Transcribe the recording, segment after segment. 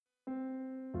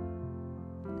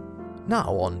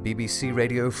Now on BBC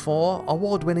Radio 4,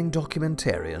 award-winning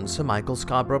documentarian Sir Michael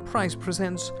Scarborough-Price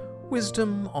presents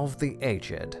Wisdom of the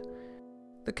Aged.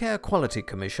 The Care Quality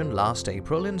Commission last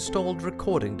April installed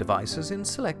recording devices in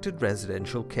selected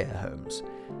residential care homes.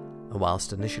 And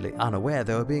whilst initially unaware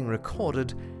they were being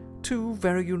recorded, two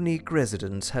very unique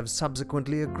residents have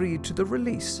subsequently agreed to the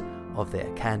release of their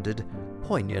candid,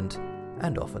 poignant,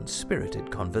 and often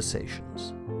spirited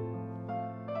conversations.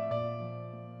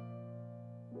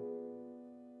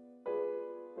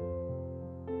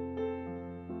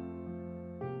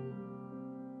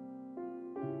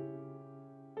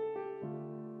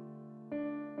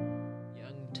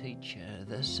 Young teacher,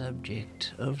 the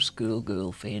subject of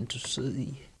schoolgirl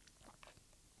fantasy.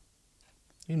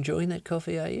 You enjoying that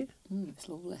coffee, are you? It's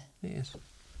lovely. Yes.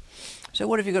 So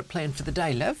what have you got planned for the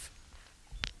day, love?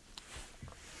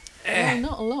 Well,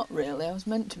 not a lot really. I was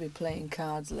meant to be playing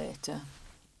cards later,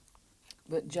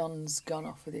 but John's gone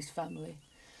off with his family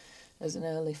as an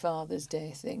early Father's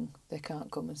Day thing. They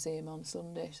can't come and see him on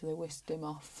Sunday, so they whisked him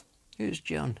off. Who's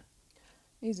John?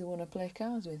 He's the one I play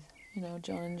cards with. You know,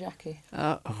 John and Jackie.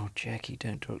 Oh, Jackie,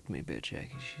 don't talk to me about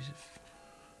Jackie.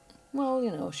 Well,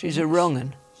 you know, She's a wrong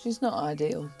 'un. She's not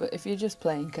ideal, but if you're just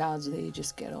playing cards with her, you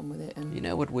just get on with it. And You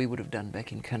know what we would have done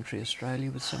back in country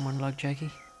Australia with someone like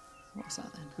Jackie? what's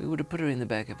that then? We would have put her in the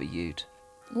back of a ute.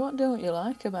 What don't you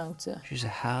like about her? She's a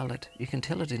harlot. You can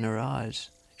tell it in her eyes.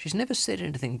 She's never said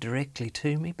anything directly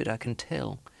to me, but I can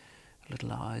tell. Her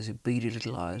little eyes, her beady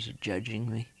little eyes are judging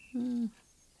me.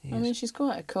 Yes. I mean, she's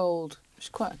quite a cold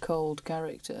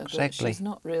character, but Exactly. she's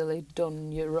not really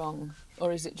done you wrong.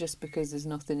 Or is it just because there's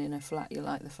nothing in her flat you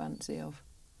like the fancy of?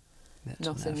 That's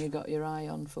Nothing enough. you got your eye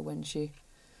on for when she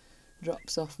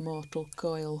drops off mortal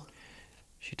coil.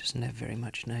 She doesn't have very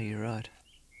much, no, you're right.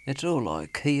 It's all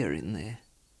IKEA in there.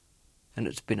 And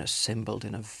it's been assembled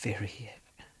in a very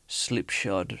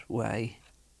slipshod way.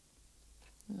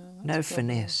 No That's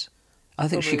probably- finesse. I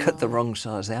think she probably got the why. wrong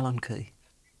size Allen key.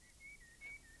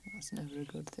 That's never a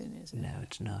good thing, is it? No,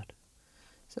 it's not.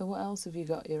 So what else have you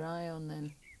got your eye on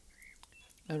then,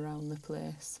 around the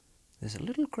place? There's a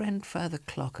little grandfather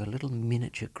clock, a little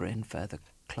miniature grandfather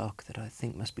clock that I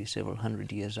think must be several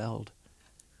hundred years old.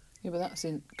 Yeah, but that's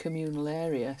in communal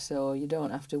area, so you don't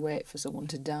have to wait for someone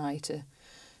to die to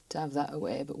have that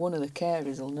away. But one of the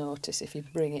carers will notice if you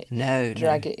bring it,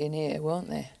 drag it in here, won't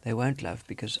they? They won't, love,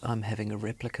 because I'm having a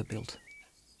replica built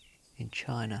in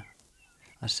China.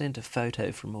 I sent a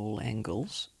photo from all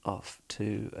angles off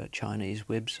to a Chinese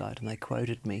website and they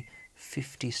quoted me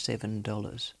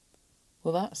 $57.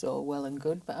 Well, that's all well and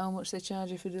good, but how much they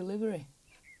charge you for delivery?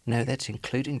 No, that's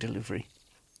including delivery.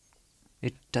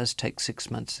 It does take 6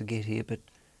 months to get here, but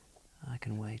I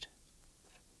can wait.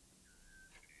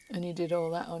 And you did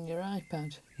all that on your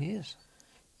iPad? Yes.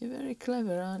 You're very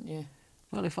clever, aren't you?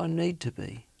 Well, if I need to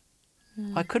be.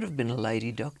 I could have been a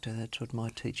lady doctor, that's what my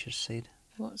teacher said.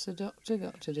 What's a doctor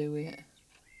got to do with it?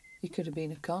 You could have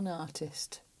been a con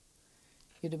artist.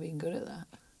 You'd have been good at that.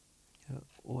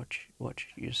 Watch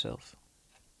yourself.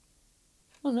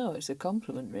 Well, no, it's a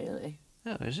compliment, really.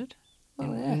 Oh, is it? Oh,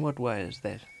 in, yeah. in what way is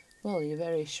that? Well, you're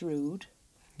very shrewd.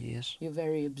 Yes. You're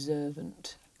very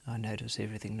observant. I notice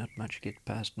everything, not much gets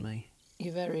past me.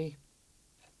 You're very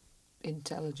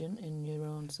intelligent in your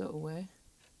own sort of way.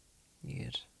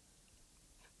 Yes.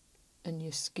 And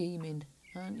you're scheming,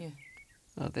 aren't you?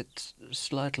 Oh, that's a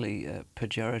slightly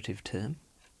pejorative term,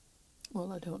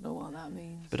 Well, I don't know what that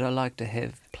means. but I like to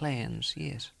have plans,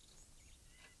 yes.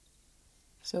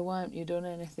 So why haven't you done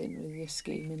anything with your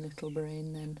scheming little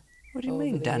brain then? What do you over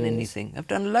mean, the done years? anything? I've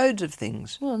done loads of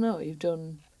things. Well, no, you've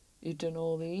done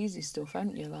all the easy stuff,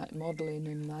 haven't you? Like modelling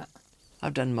and that.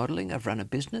 I've done modelling, I've run a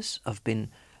business, I've been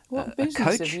What a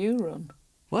business coach. have you run?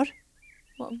 What?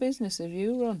 What business have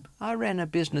you run? I ran a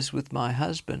business with my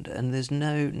husband, and there's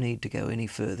no need to go any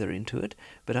further into it,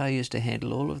 but I used to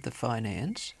handle all of the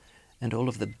finance and all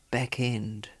of the back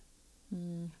end.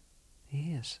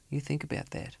 Yes, you think about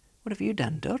that. What have you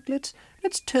done, Dot? Let's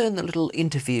turn the little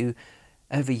interview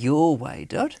over your way,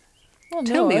 Dot. Well,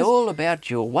 Tell no, me I was- all about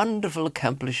your wonderful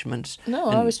accomplishments. No,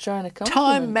 I and was trying to compliment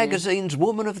Time you. Magazine's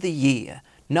Woman of the Year,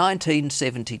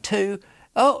 1972.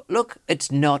 Oh, look,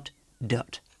 it's not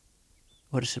Dot.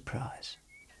 What a surprise.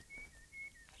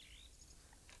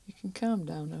 You can calm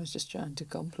down. I was just trying to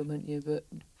compliment you, but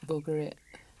bugger it.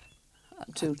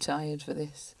 I'm too tired for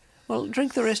this. Well,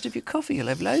 drink the rest of your coffee. You'll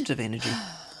have loads of energy.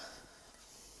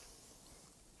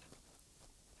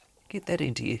 Get that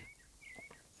into you.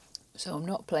 So I'm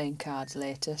not playing cards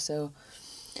later, so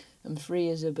I'm free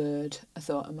as a bird. I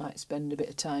thought I might spend a bit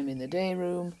of time in the day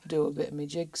room, do a bit of my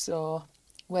jigsaw,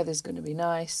 weather's going to be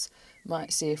nice.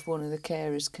 Might see if one of the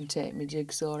carers can take my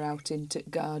jigsaw out into the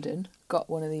garden. Got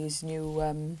one of these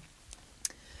new,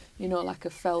 like a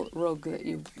felt rug that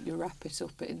you wrap it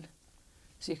up in,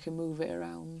 so you can move it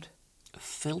around. A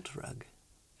felt rug?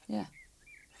 Yeah.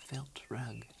 Felt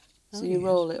rug. So you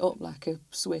roll it up like a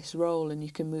Swiss roll and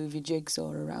you can move your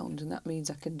jigsaw around, and that means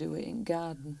I can do it in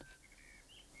garden.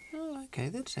 Oh, okay,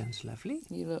 that sounds lovely.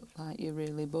 You look like you're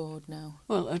really bored now.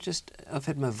 Well, I've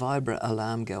had my Vibra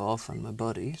alarm go off on my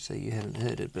body, so you haven't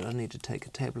heard it, but I need to take a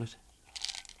tablet.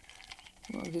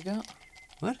 What have you got?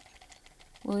 What?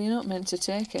 Well, you're not meant to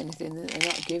take anything that they're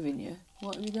not giving you.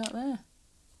 What have you got there?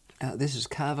 This is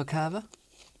Kava Kava.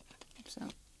 What's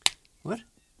that? What?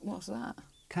 What's that?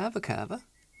 Kava Kava?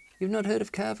 You've not heard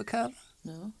of Kava Kava?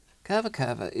 No. Kava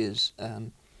Kava is,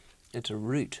 it's a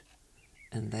root,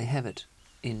 and they have it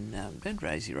in, don't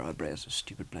raise your eyebrows, a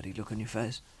stupid bloody look on your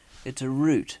face. It's a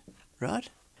root, right?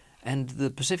 And the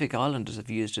Pacific Islanders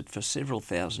have used it for several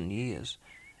thousand years,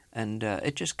 and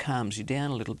it just calms you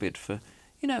down a little bit for,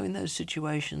 in those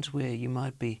situations where you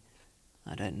might be,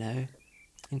 I don't know,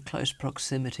 in close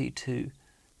proximity to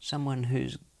someone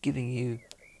who's giving you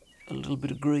a little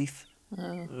bit of grief.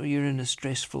 Oh. Or you're in a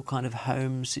stressful kind of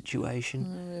home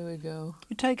situation. Oh, there we go.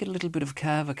 You take a little bit of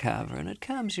Kava Kava and it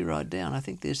calms you right down. I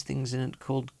think there's things in it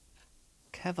called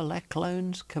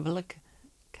cavalaclones,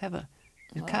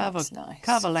 That's nice.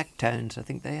 cavalactones, I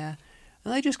think they are.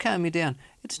 And they just calm you down.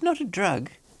 It's not a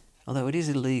drug, although it is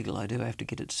illegal. I do have to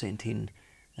get it sent in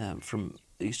from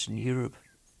Eastern Europe.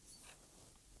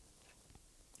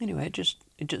 Anyway, it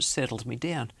just settles me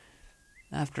down.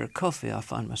 After a coffee, I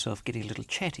find myself getting a little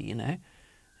chatty, and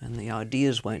the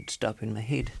ideas won't stop in my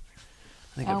head.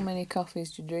 How many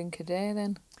coffees do you drink a day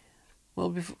then?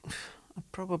 Well, I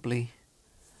probably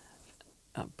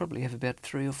have about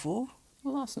 3 or 4.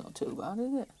 Well, that's not too bad,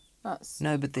 is it? That's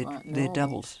no, but they're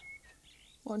doubles.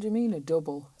 What do you mean a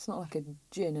double? It's not like a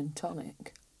gin and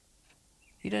tonic.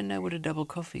 You don't know what a double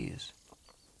coffee is?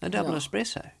 A double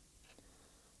espresso.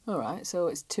 All right, so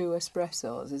it's 2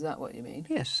 espressos, is that what you mean?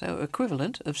 Yes, so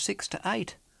equivalent of 6 to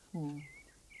 8. Hmm.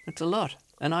 It's a lot.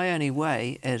 And I only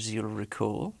weigh, as you'll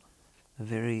recall, a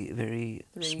very, very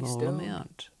 3 small stone.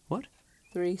 amount. What?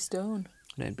 3 stone.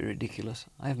 Don't be ridiculous.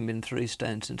 I haven't been 3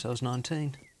 stone since I was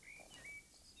 19.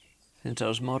 Since I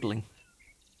was modelling.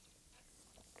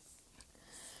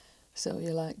 So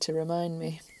you like to remind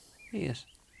me? Yes.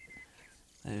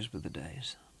 Those were the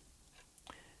days.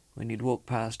 When you'd walk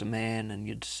past a man and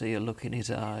you'd see a look in his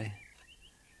eye,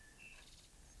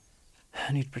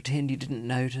 and you'd pretend you didn't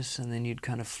notice, and then you'd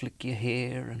kind of flick your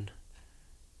hair and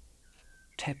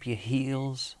tap your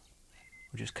heels,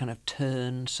 or just kind of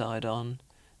turn side on,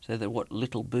 so that what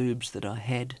little boobs that I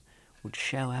had would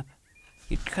show up.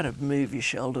 You'd kind of move your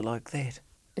shoulder like that.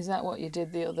 Is that what you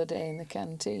did the other day in the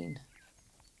canteen?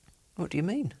 What do you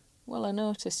mean? Well, I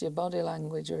noticed your body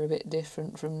language are a bit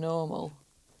different from normal.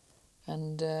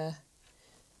 And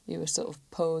you were sort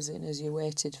of posing as you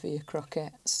waited for your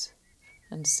croquettes,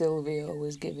 and Silvio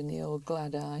was giving the old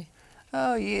glad eye.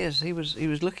 Oh yes, he was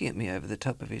looking at me over the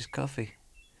top of his coffee.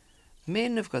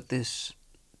 Men have got this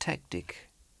tactic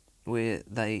where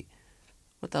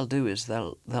what they'll do is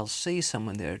they'll see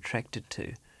someone they're attracted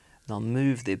to, they'll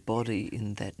move their body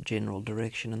in that general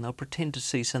direction, and they'll pretend to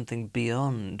see something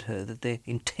beyond her that they're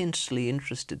intensely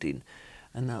interested in,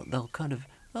 and they'll kind of,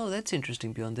 oh, that's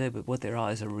interesting beyond there, but what their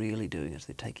eyes are really doing is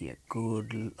they're taking a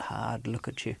good, hard look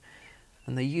at you,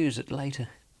 and they use it later.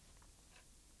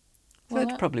 So Well,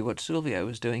 that's probably what Silvio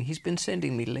was doing. He's been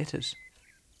sending me letters.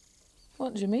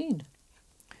 What do you mean?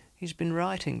 He's been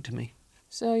writing to me.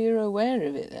 So you're aware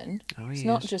of it then? Oh, It's yes.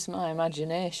 not just my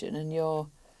imagination and your...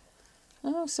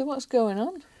 Oh, so what's going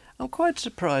on? I'm quite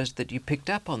surprised that you picked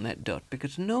up on that, Dot,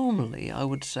 because normally I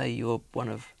would say you're one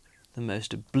of the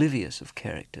most oblivious of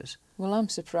characters. Well, I'm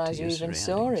surprised To you your even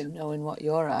saw surroundings. him, knowing what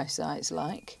your eyesight's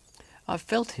like. I've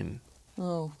felt him.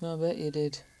 Oh, I bet you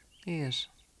did. Yes.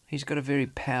 He's got a very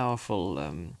powerful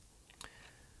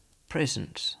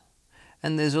presence.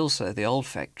 And there's also the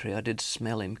olfactory. I did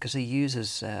smell him because he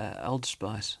uses Old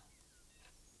Spice.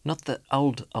 Not the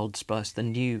old Old Spice, the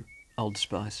new Old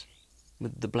Spice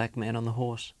with the black man on the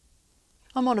horse.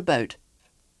 I'm on a boat.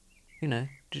 Did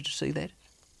you see that?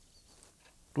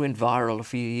 It went viral a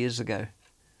few years ago.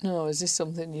 No, is this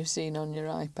something you've seen on your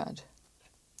iPad?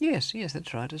 Yes,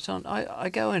 that's right. It's on. I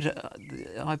go into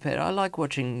the iPad. I like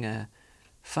watching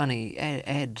funny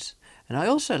ads, and I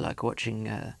also like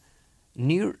watching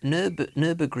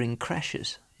Nürburgring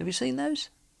crashes. Have you seen those?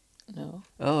 No.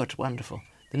 Oh, it's wonderful.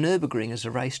 The Nürburgring is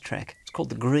a racetrack. It's called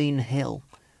the Green Hell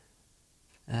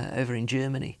over in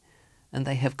Germany, and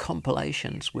they have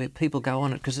compilations where people go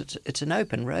on it because it's an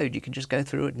open road. You can just go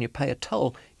through it and you pay a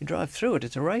toll. You drive through it.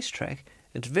 It's a racetrack.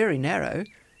 It's very narrow.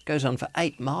 Goes on for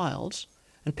 8 miles.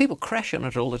 And people crash on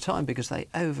it all the time because they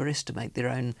overestimate their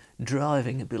own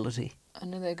driving ability.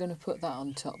 And are they going to put that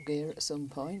on Top Gear at some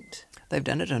point? They've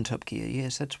done it on Top Gear,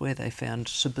 yes. That's where they found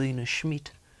Sabina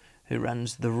Schmidt, who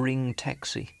runs the Ring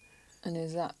Taxi. And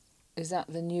is that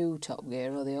the new Top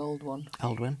Gear or the old one?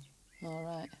 Old one. All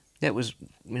right. That was,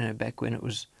 back when it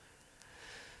was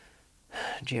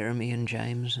Jeremy and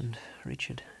James and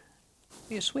Richard.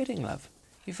 You're sweating, love.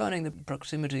 You're finding the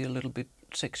proximity a little bit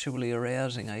sexually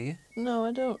arousing, are you? No,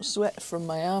 I don't sweat from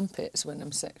my armpits when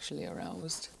I'm sexually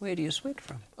aroused. Where do you sweat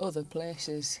from? Other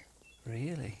places.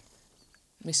 Really?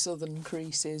 My southern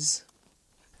creases.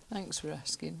 Thanks for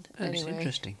asking. That's anyway.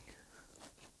 Interesting.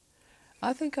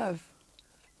 I think I've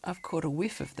caught a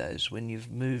whiff of those when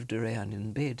you've moved around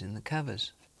in bed in the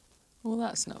covers. Well,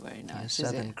 that's not very nice, Your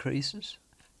is southern it? creases.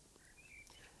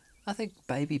 I think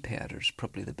baby powder is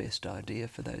probably the best idea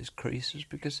for those creases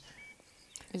because...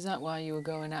 Is that why you were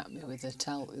going at me with a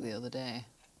talc the other day?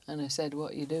 And I said,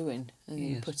 what are you doing? And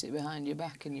you Yes. put it behind your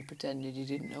back and you pretended you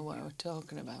didn't know what I was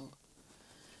talking about.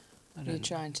 You're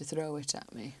trying to throw it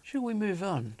at me. Shall we move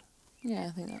on? Yeah, I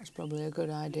think that's probably a good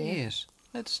idea. Yes.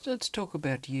 Let's talk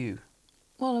about you.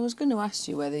 Well, I was going to ask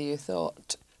you whether you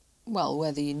thought, well,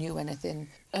 whether you knew anything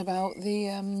about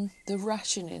the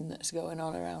rationing that's going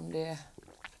on around here.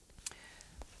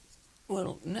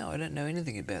 Well, no, I don't know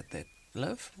anything about that,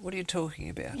 love. What are you talking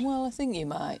about? Well, I think you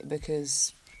might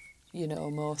because, you know,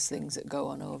 most things that go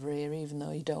on over here, even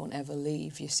though you don't ever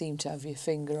leave, you seem to have your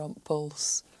finger on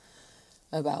pulse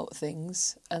about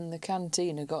things. And the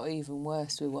canteen got even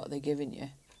worse with what they're giving you.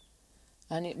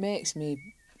 And it makes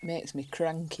me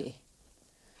cranky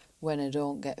when I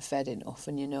don't get fed enough,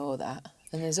 and you know that.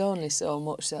 And there's only so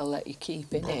much they'll let you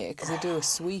keep in here because I do a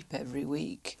sweep every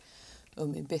week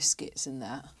of my biscuits and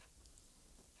that.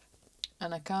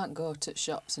 And I can't go to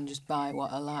shops and just buy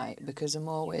what I like because I'm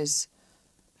always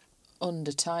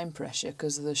under time pressure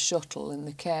because of the shuttle and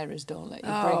the carers don't let you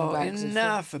bring bags of food.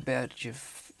 Enough about your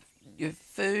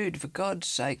food, for God's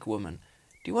sake, woman.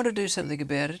 Do you want to do something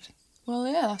about it? Well,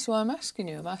 yeah, that's why I'm asking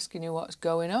you. I'm asking you what's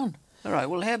going on. All right,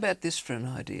 well, how about this for an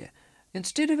idea?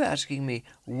 Instead of asking me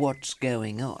what's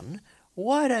going on,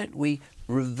 why don't we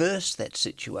reverse that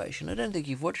situation? I don't think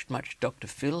you've watched much Dr.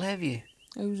 Phil, have you?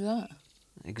 Who's that?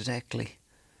 Exactly.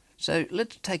 So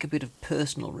let's take a bit of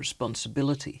personal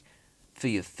responsibility for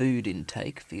your food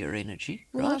intake, for your energy,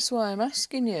 Well, right? that's why I'm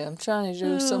asking you. I'm trying to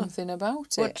do something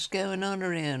about it. What's going on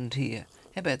around here?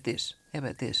 How about this?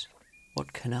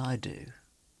 What can I do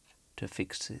to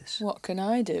fix this? What can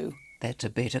I do? That's a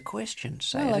better question.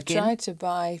 Say Well, it I again. try to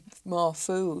buy more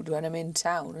food when I'm in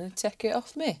town and take it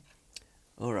off me.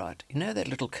 All right. You know that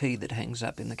little key that hangs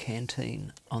up in the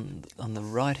canteen on the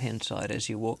right-hand side as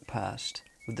you walk past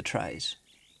with the trays?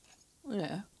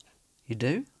 Yeah, You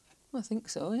do? I think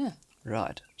so, yeah.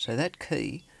 Right. So that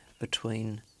key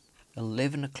between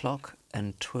 11 o'clock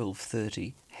and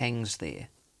 12:30 hangs there,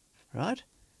 right?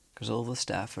 Because all the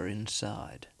staff are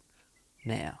inside.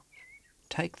 Now,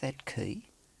 take that key,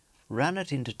 run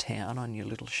it into town on your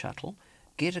little shuttle,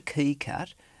 get a key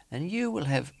cut, and you will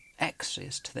have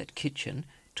access to that kitchen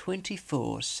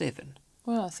 24/7.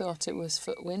 Well, I thought it was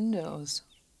for windows.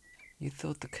 You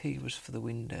thought the key was for the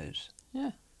windows.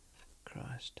 Yeah.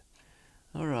 Christ.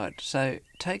 All right, so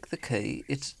take the key.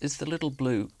 It's the little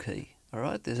blue key, all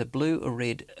right? There's a blue, a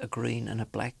red, a green and a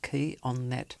black key on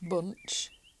that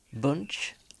Bunch.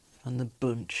 bunch. On the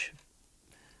bunch.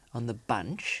 On the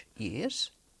bunch,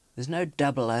 yes. There's no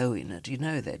double O in it. You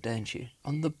know that, don't you?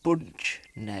 On the bunch.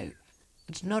 No.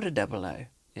 It's not a double O.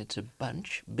 It's a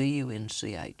bunch.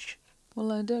 B-U-N-C-H.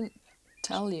 Well, I don't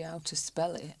tell you how to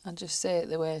spell it. I just say it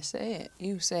the way I say it.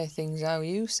 You say things how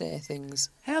you say things.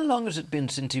 How long has it been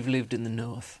since you've lived in the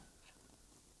north?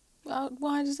 Well,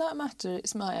 why does that matter?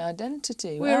 It's my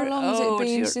identity. Where- How long has oh, it it's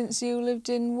been your- since you lived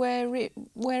in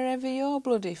wherever you're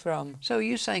bloody from? So are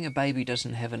you saying a baby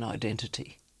doesn't have an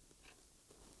identity?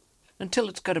 Until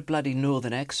it's got a bloody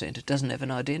northern accent, it doesn't have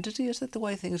an identity? Is that the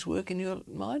way things work in your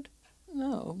mind?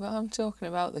 No, but I'm talking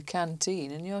about the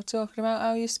canteen and you're talking about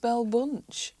how you spell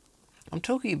bunch. I'm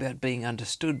talking about being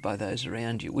understood by those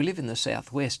around you. We live in the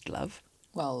southwest, love.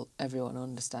 Well, everyone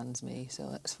understands me, so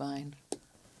that's fine.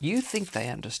 You think they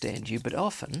understand you, but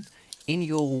often, in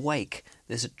your wake,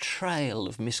 there's a trail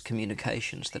of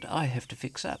miscommunications that I have to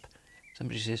fix up.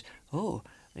 Somebody says, oh,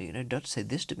 you know, Dot said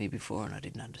this to me before and I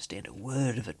didn't understand a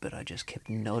word of it, but I just kept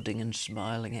nodding and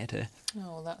smiling at her. Oh,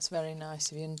 well, that's very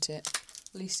nice of you, isn't it?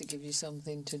 At least it gives you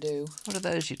something to do. What are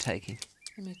those you're taking?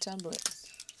 And my tablets.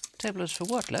 Tablets for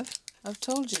what, love? I've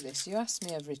told you this. You ask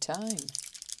me every time.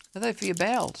 Are they for your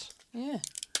bowels? Yeah.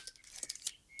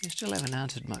 You still haven't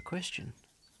answered my question.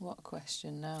 What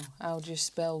question now? How do you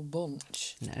spell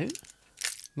bunch? No.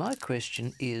 My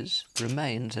question is,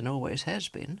 remains and always has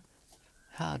been,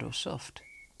 hard or soft?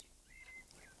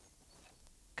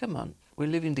 Come on, we're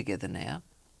living together now.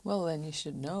 Well, then you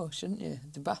should know, shouldn't you?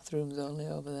 The bathroom's only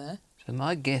over there. So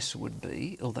my guess would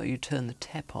be, although you turn the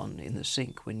tap on in the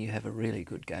sink when you have a really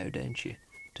good go, don't you,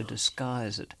 to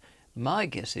disguise it, my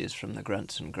guess is, from the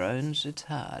grunts and groans, it's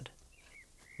hard.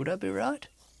 Would I be right?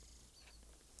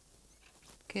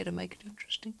 Care to make it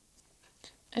interesting?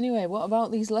 Anyway, what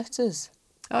about these letters?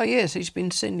 Oh yes, he's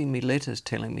been sending me letters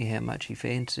telling me how much he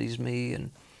fancies me,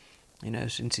 and, you know,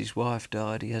 since his wife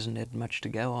died he hasn't had much to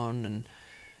go on, and,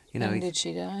 you know... When did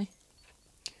she die?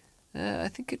 I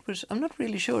think it was... I'm not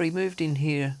really sure. He moved in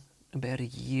here about a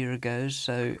year ago,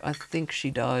 so I think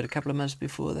she died a couple of months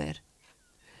before that.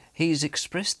 He's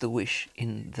expressed the wish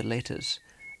in the letters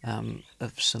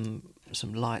of some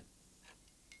light,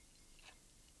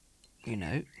 you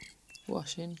know...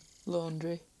 Washing,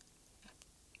 laundry,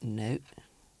 No,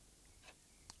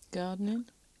 gardening,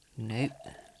 no.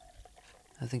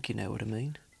 I think you know what I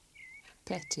mean.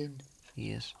 petting.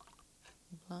 Yes.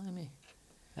 Blimey.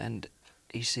 And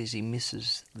he says he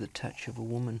misses the touch of a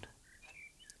woman.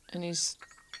 And he's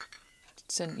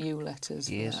sent you letters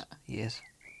for Yes, that. yes.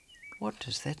 What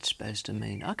does that supposed to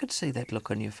mean? I could see that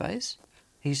look on your face.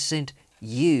 He's sent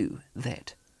you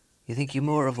that. You think you're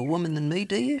more of a woman than me,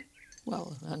 do you?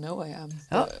 Well, I know I am.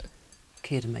 Oh. But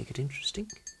Care to make it interesting?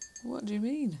 what do you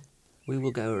mean? We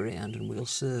will go around and we'll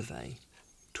survey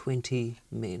 20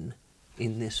 men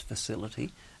in this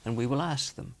facility, and we will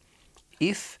ask them,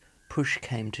 if push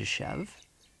came to shove,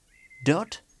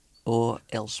 Dot or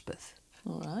Elspeth?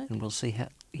 All right. And we'll see how...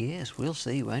 Yes, we'll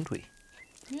see, won't we?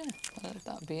 Yeah,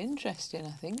 that'd be interesting,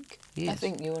 I think. I Yes.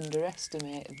 think you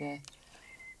underestimate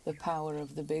the power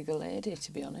of the bigger lady,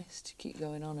 to be honest. You keep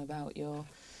going on about your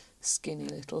skinny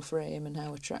little frame and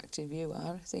how attractive you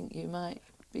are. I think you might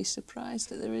be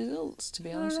surprised at the results, to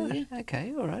be honest with you.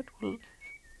 Okay, all right. Well,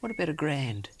 what about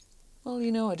 $1,000? Well,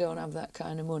 you know I don't have that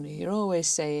kind of money. You're always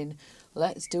saying,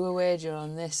 let's do a wager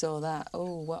on this or that.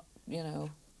 Oh, what, you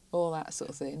know, all that sort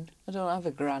of thing. I don't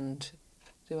have $1,000,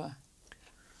 do I?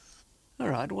 All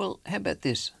right, well, how about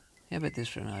this? How about this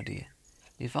for an idea?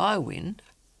 If I win,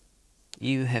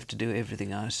 you have to do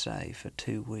everything I say for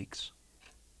 2 weeks.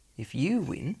 If you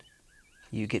win,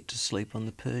 you get to sleep on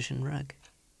the Persian rug.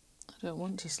 I don't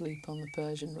want to sleep on the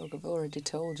Persian rug. I've already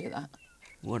told you that.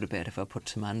 What about if I put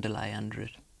some underlay under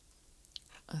it?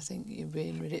 I think you're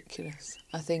being ridiculous.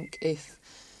 I think if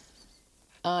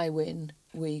I win,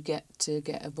 we get to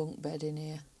get a bunk bed in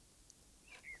here.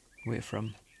 Where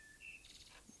from?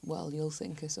 Well, you'll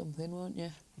think of something, won't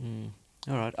you?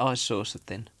 All right, I source it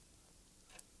then.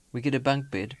 We get a bunk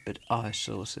bed, but I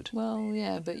source it. Well,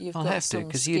 yeah, but you've I'll got have to, some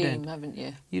 'cause scheme, haven't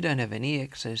you? You don't have any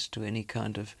access to any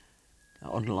kind of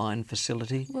online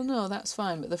facility. Well, no, that's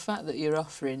fine, but the fact that you're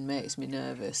offering makes me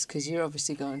nervous, because you're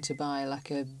obviously going to buy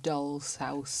like a doll's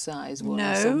house size one or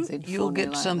No, something you'll funny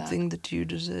get like something that you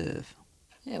deserve.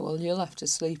 that. Yeah, well, you'll have to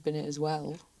sleep in it as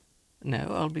well. No,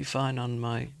 I'll be fine on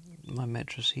my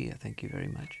mattress here, thank you very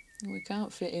much. We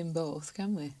can't fit in both,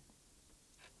 can we?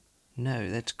 No,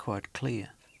 that's quite clear.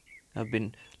 I've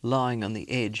been lying on the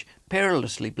edge,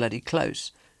 perilously bloody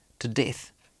close to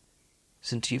death,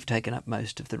 since you've taken up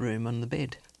most of the room on the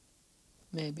bed.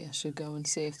 Maybe I should go and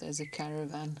see if there's a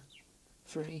caravan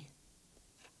free.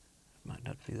 Might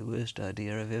not be the worst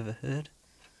idea I've ever heard.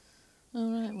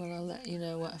 All right, well, I'll let you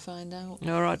know what I find out.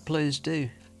 All right, please do.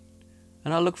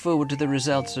 And I look forward to the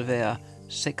results of our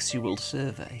sexual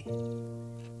survey.